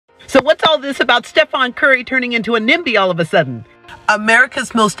So what's all this about Stephan Curry turning into a NIMBY all of a sudden?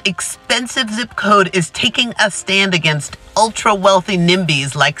 America's most expensive zip code is taking a stand against ultra-wealthy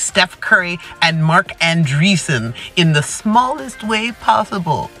NIMBYs like Steph Curry and Mark Andreessen in the smallest way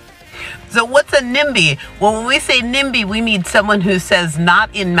possible. So what's a NIMBY? Well, when we say NIMBY, we mean someone who says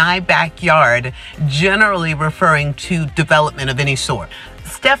not in my backyard, generally referring to development of any sort.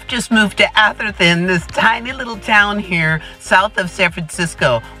 Steph just moved to Atherton, this tiny little town here south of San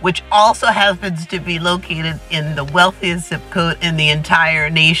Francisco, which also happens to be located in the wealthiest zip code in the entire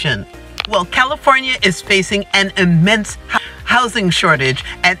nation. Well, California is facing an immense housing shortage,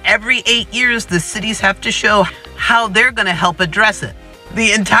 and every 8 years the cities have to show how they're going to help address it.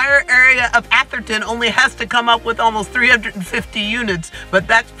 The entire area of Atherton only has to come up with almost 350 units, but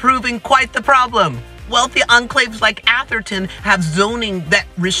that's proving quite the problem. Wealthy enclaves like Atherton have zoning that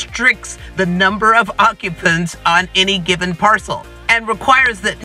restricts the number of occupants on any given parcel and requires that